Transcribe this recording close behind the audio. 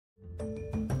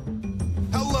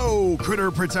Hello,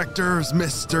 critter protectors.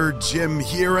 Mr. Jim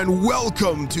here, and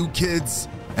welcome to Kids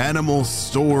Animal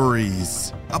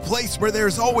Stories, a place where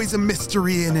there's always a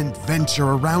mystery and adventure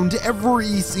around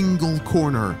every single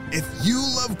corner. If you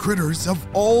love critters of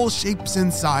all shapes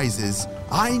and sizes,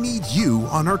 I need you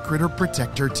on our Critter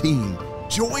Protector team.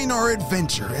 Join our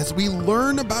adventure as we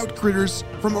learn about critters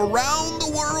from around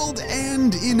the world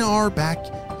and in our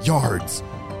backyards.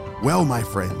 Well, my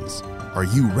friends, are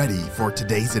you ready for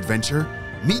today's adventure?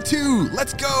 Me too!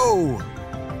 Let's go!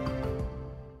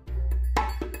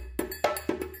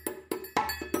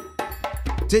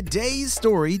 Today's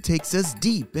story takes us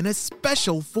deep in a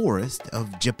special forest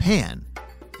of Japan,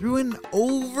 through an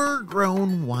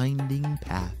overgrown winding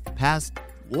path, past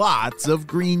lots of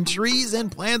green trees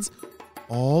and plants,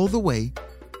 all the way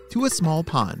to a small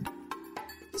pond.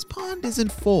 This pond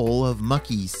isn't full of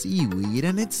mucky seaweed,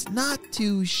 and it's not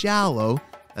too shallow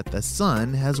that the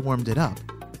sun has warmed it up.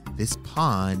 This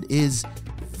pond is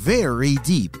very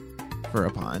deep for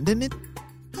a pond, and it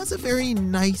has a very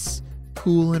nice,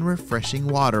 cool, and refreshing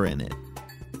water in it.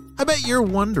 I bet you're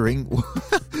wondering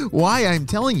why I'm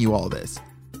telling you all this.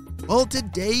 Well,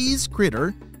 today's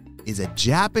critter is a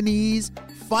Japanese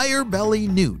fire-belly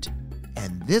newt,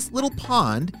 and this little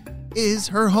pond is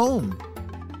her home.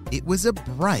 It was a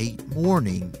bright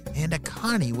morning, and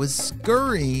Akane was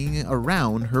scurrying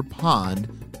around her pond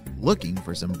looking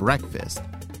for some breakfast.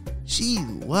 She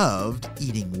loved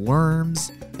eating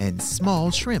worms and small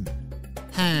shrimp.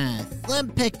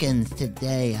 Slim pickings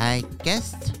today, I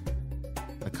guess,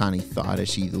 Akane thought as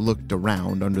she looked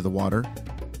around under the water.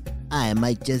 I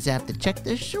might just have to check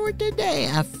the shore today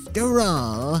after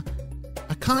all.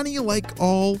 Akane, like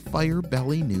all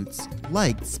fire-belly newts,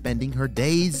 liked spending her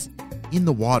days in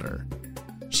the water.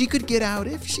 She could get out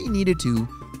if she needed to,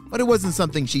 but it wasn't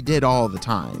something she did all the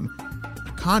time.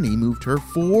 Akane moved her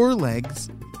 4 legs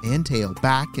and tail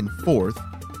back and forth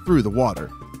through the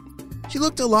water. She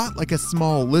looked a lot like a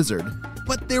small lizard,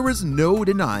 but there was no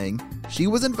denying she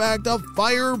was in fact a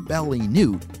fire-belly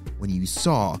newt when you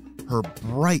saw her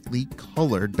brightly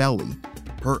colored belly.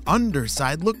 Her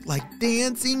underside looked like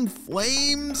dancing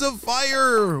flames of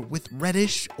fire with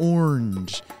reddish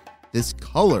orange. This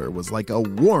color was like a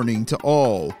warning to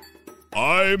all.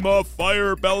 I'm a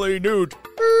fire-belly newt.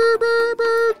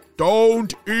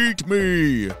 Don't eat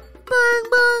me. Bang,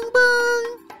 bang,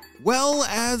 bang. Well,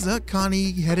 as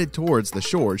Akane headed towards the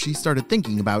shore, she started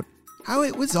thinking about how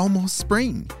it was almost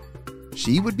spring.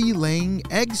 She would be laying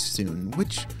eggs soon,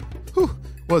 which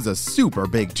was a super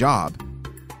big job.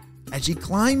 As she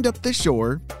climbed up the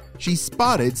shore, she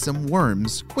spotted some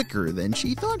worms quicker than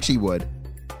she thought she would.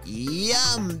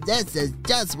 Yum, this is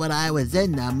just what I was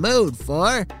in the mood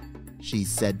for, she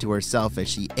said to herself as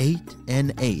she ate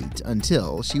and ate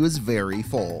until she was very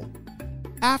full.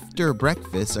 After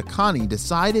breakfast, Akane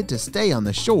decided to stay on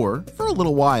the shore for a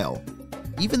little while.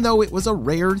 Even though it was a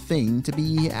rare thing to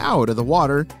be out of the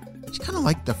water, she kind of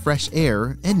liked the fresh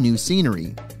air and new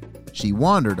scenery. She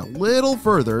wandered a little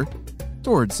further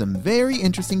towards some very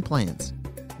interesting plants,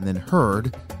 and then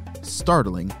heard a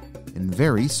startling and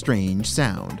very strange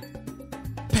sound.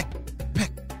 Peck,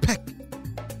 peck, peck,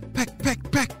 peck,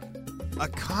 peck, peck.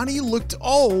 Akane looked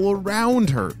all around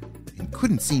her and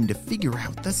couldn't seem to figure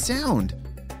out the sound.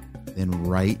 Then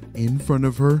right in front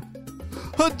of her,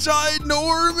 a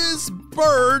ginormous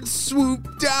bird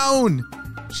swooped down.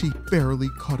 She barely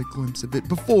caught a glimpse of it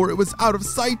before it was out of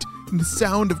sight and the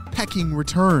sound of pecking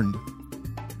returned.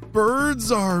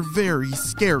 Birds are very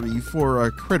scary for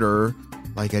a critter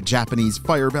like a Japanese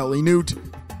fire-belly newt.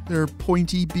 Their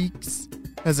pointy beaks.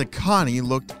 As Akane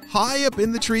looked high up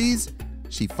in the trees,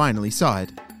 she finally saw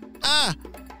it.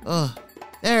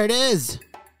 There it is,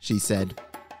 she said.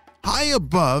 High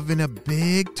above in a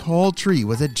big tall tree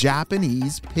was a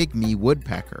Japanese pygmy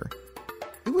woodpecker.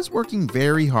 It was working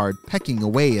very hard pecking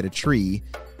away at a tree,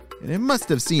 and it must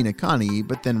have seen Akane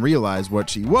but then realized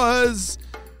what she was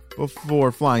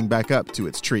before flying back up to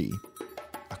its tree.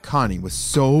 Akane was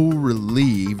so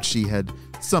relieved she had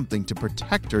something to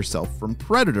protect herself from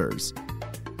predators.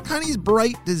 Akane's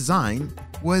bright design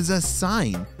was a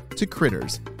sign to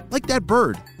critters like that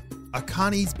bird.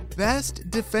 Akane's best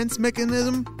defense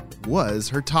mechanism was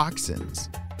her toxins.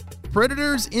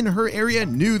 Predators in her area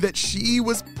knew that she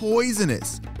was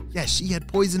poisonous. Yes, she had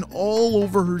poison all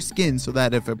over her skin so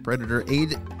that if a predator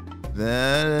ate it,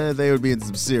 then they would be in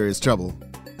some serious trouble.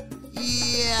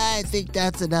 Yeah, I think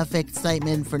that's enough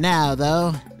excitement for now,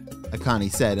 though,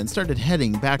 Akane said and started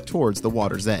heading back towards the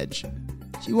water's edge.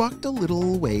 She walked a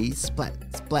little way, splat,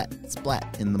 splat,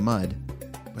 splat in the mud.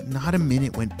 But not a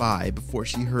minute went by before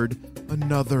she heard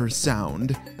another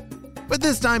sound. But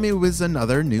this time it was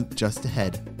another newt just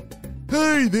ahead.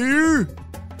 Hey there!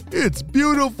 It's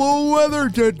beautiful weather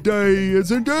today,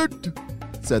 isn't it?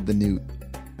 Said the Newt.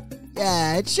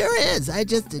 Yeah, it sure is. I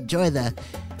just enjoy the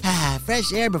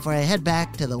fresh air before I head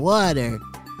back to the water,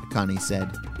 Akane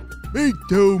said. Me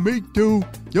too.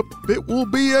 Yep, it will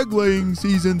be egg-laying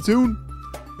season soon.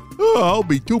 I'll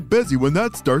be too busy when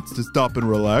that starts to stop and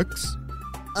relax.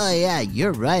 Oh yeah,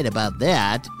 you're right about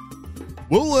that.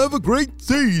 We'll have a great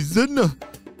season.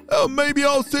 Maybe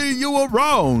I'll see you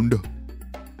around.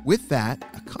 With that,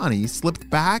 Akane slipped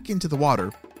back into the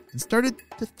water and started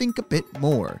to think a bit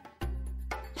more.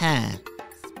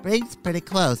 Spring's pretty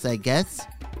close, I guess.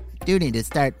 Do need to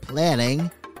start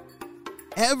planning.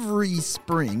 Every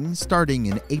spring, starting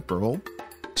in April,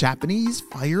 Japanese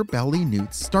fire-belly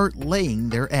newts start laying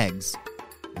their eggs.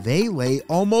 They lay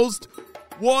almost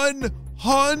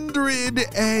 100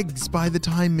 eggs by the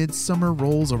time midsummer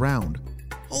rolls around.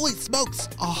 Holy smokes,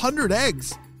 100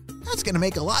 eggs! That's gonna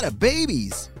make a lot of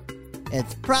babies!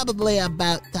 It's probably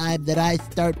about time that I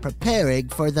start preparing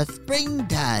for the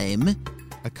springtime,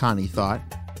 Akane thought.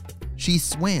 She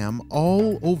swam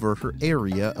all over her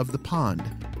area of the pond.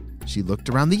 She looked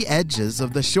around the edges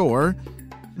of the shore.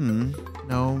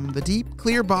 No, the deep,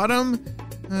 clear bottom.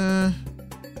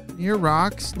 Near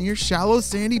rocks, near shallow,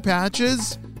 sandy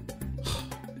patches.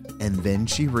 And then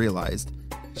she realized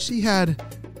she had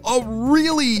a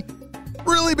really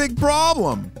big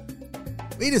problem.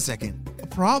 Wait a second, a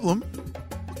problem?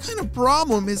 What kind of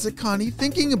problem is Akane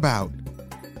thinking about?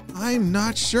 I'm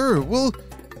not sure. Will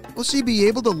she be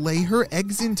able to lay her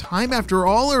eggs in time after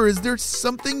all, or is there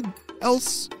something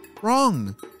else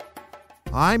wrong?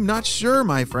 I'm not sure,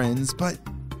 my friends, but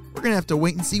we're gonna have to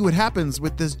wait and see what happens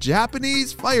with this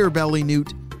Japanese fire-belly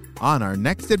newt on our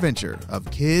next adventure of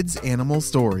Kids Animal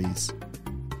Stories.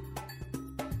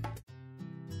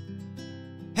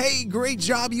 Hey, great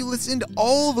job! You listened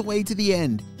all the way to the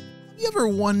end. Have you ever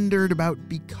wondered about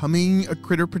becoming a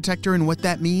critter protector and what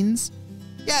that means?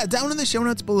 Yeah, down in the show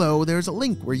notes below, there's a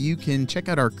link where you can check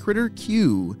out our Critter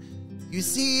Queue. You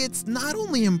see, it's not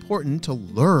only important to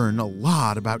learn a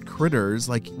lot about critters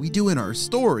like we do in our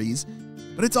stories,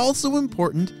 but it's also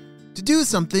important to do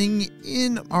something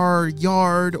in our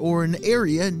yard or an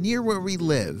area near where we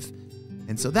live.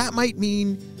 And so that might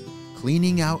mean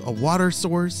cleaning out a water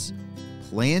source,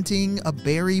 planting a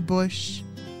berry bush,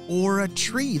 or a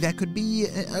tree that could be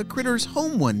a critter's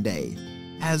home one day.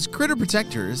 As critter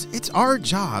protectors, it's our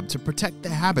job to protect the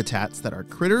habitats that our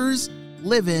critters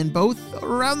live in, both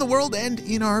around the world and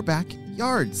in our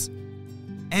backyards.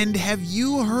 And have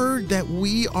you heard that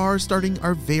we are starting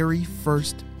our very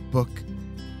first book?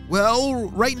 Well,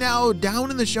 right now,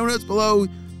 down in the show notes below,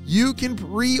 you can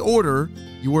pre-order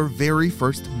your very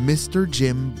first Mr.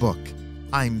 Jim book.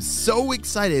 I'm so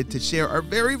excited to share our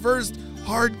very first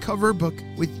hardcover book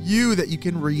with you that you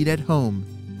can read at home.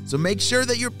 So make sure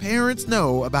that your parents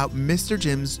know about Mr.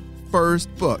 Jim's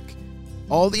first book.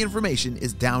 All the information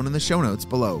is down in the show notes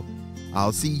below.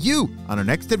 I'll see you on our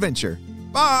next adventure.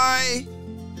 Bye!